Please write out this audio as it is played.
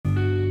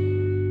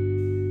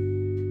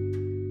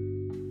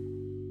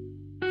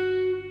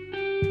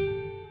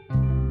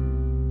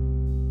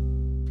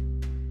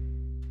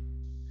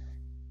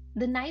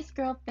The Nice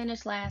Girl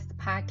Finished Last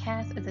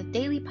podcast is a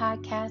daily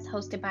podcast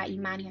hosted by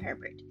Imani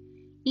Herbert.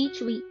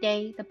 Each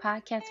weekday, the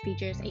podcast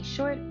features a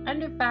short,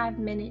 under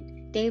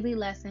 5-minute daily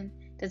lesson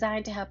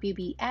designed to help you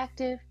be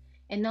active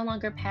and no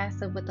longer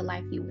passive with the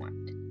life you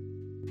want.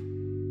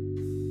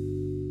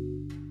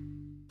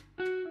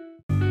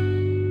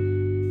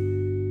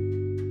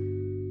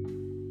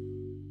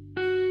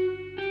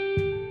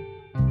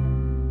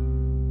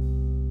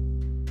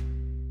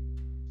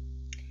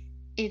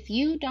 If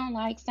you don't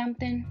like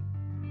something,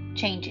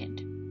 change it.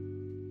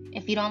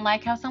 If you don't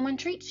like how someone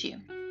treats you,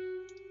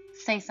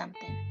 say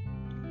something.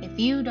 If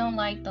you don't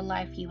like the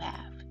life you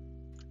have,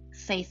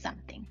 say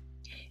something.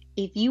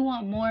 If you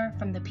want more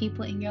from the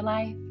people in your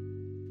life,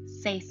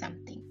 say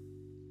something.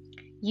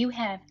 You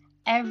have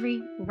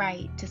every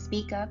right to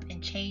speak up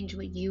and change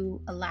what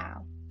you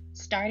allow,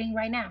 starting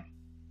right now.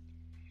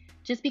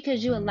 Just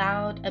because you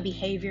allowed a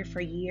behavior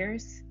for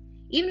years,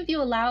 even if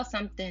you allowed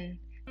something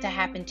to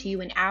happen to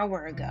you an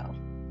hour ago,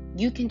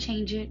 you can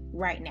change it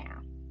right now.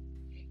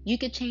 You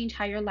could change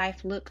how your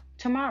life looks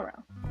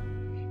tomorrow.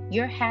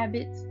 Your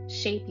habits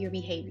shape your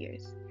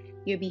behaviors.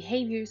 Your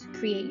behaviors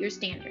create your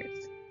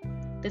standards.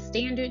 The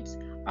standards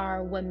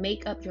are what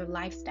make up your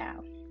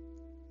lifestyle.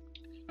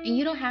 And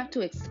you don't have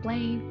to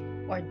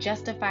explain or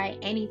justify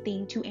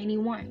anything to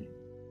anyone.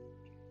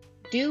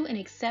 Do and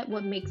accept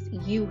what makes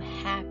you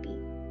happy.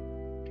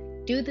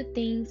 Do the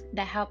things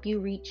that help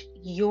you reach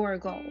your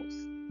goals.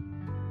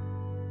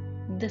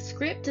 The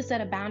script to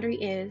set a boundary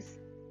is,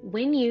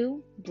 when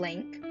you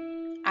blank,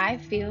 I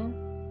feel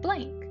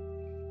blank.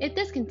 If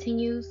this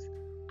continues,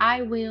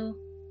 I will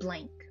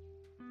blank.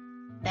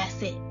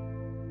 That's it.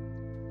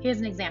 Here's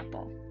an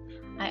example.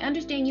 I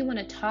understand you want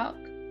to talk,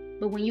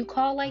 but when you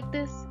call like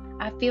this,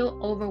 I feel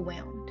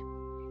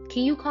overwhelmed.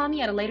 Can you call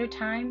me at a later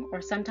time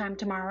or sometime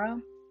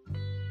tomorrow?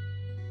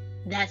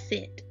 That's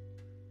it.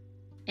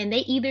 And they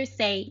either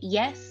say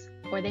yes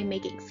or they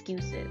make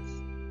excuses.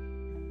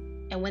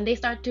 And when they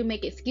start to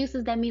make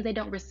excuses, that means they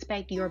don't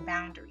respect your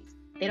boundaries.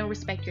 They don't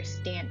respect your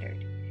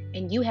standard.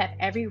 And you have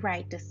every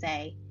right to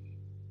say,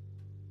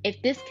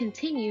 if this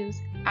continues,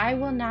 I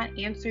will not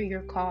answer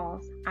your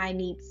calls. I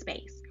need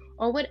space.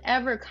 Or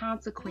whatever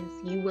consequence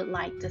you would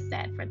like to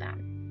set for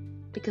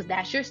them. Because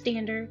that's your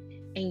standard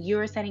and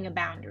you're setting a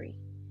boundary.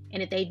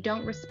 And if they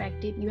don't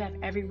respect it, you have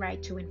every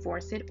right to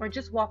enforce it or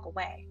just walk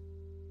away.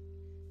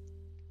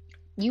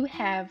 You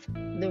have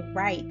the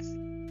right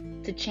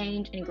to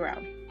change and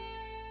grow.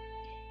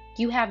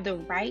 You have the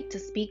right to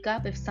speak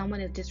up if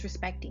someone is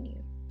disrespecting you.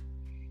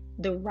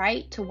 The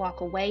right to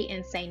walk away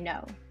and say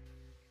no.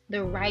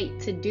 The right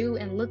to do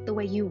and look the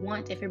way you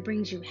want if it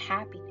brings you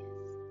happiness.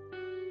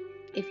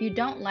 If you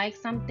don't like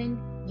something,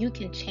 you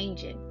can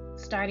change it,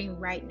 starting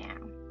right now.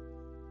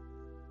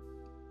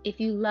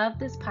 If you love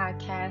this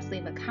podcast,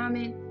 leave a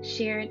comment,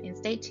 share it, and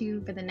stay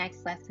tuned for the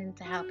next lesson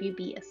to help you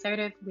be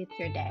assertive with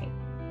your day.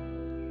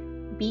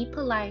 Be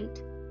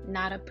polite,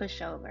 not a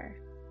pushover.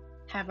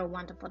 Have a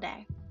wonderful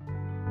day.